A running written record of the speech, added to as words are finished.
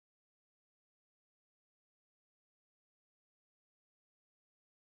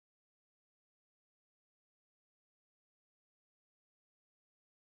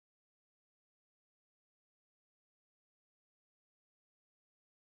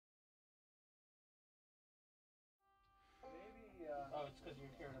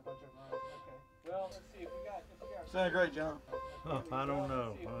Sound great, John. Oh, I don't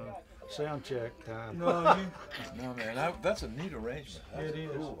know. Sound check time. No, No, man, that's a neat arrangement. It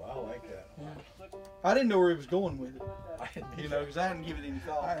is. Ooh, I like that. Yeah. I didn't know where he was going with it. I didn't You know, because I hadn't given it any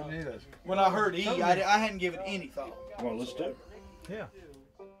thought. I didn't either. When I heard E, I hadn't given any thought. Well, let's do it. Yeah.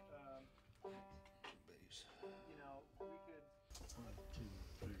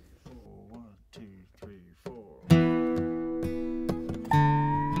 One, two, three, four.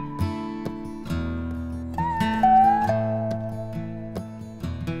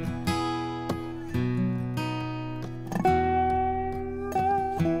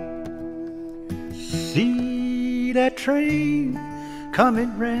 See that train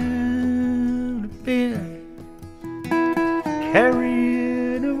coming round a bend,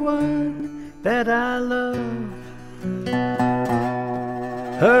 carrying the one that I love.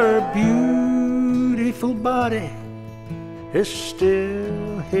 Her beautiful body is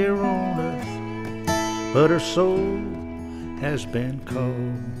still here on earth, but her soul has been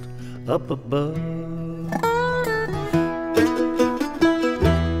called up above.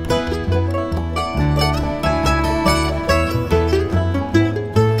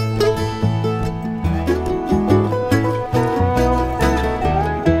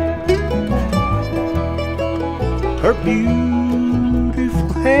 Her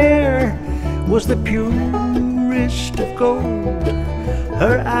beautiful hair was the purest of gold.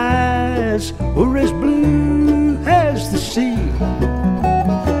 Her eyes were as blue as the sea.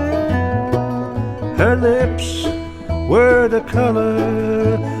 Her lips were the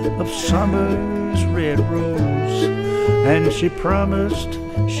color of summer's red rose, and she promised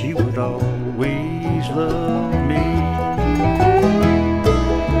she would always love me.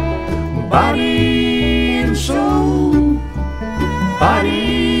 Body and soul,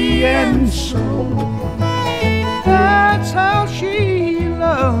 body and soul, that's how she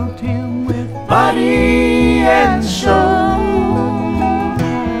loved him, with body and soul.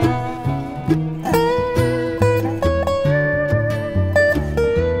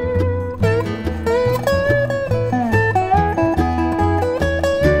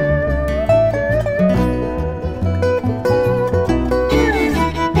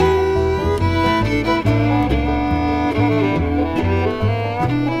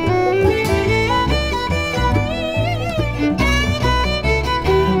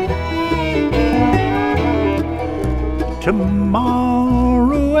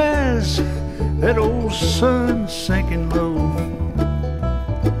 Tomorrow, as that old sun sinking low,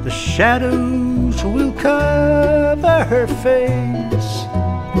 the shadows will cover her face.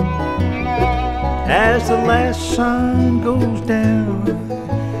 As the last sun goes down,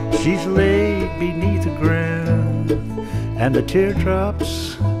 she's laid beneath the ground, and the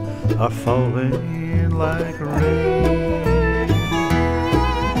teardrops are falling like rain.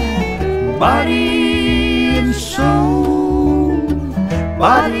 Body and soul,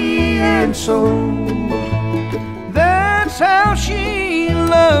 body and soul, that's how she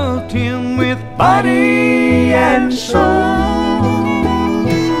loved him, with body and soul.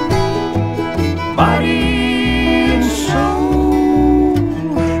 Body and soul,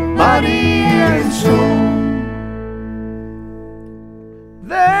 body and soul,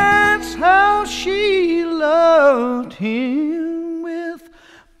 that's how she loved him, with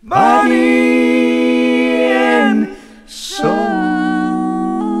body and soul.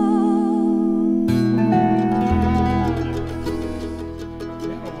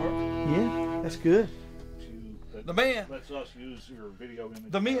 Yeah, that's good. The man. Lets us use your video image.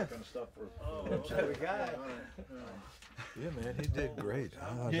 The man. Kind of stuff for. The guy. Yeah, man, he did great.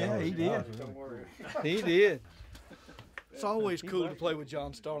 Yeah, he did. He did. It's always cool to play with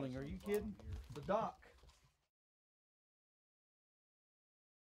John Starling. Are you kidding? The Doc.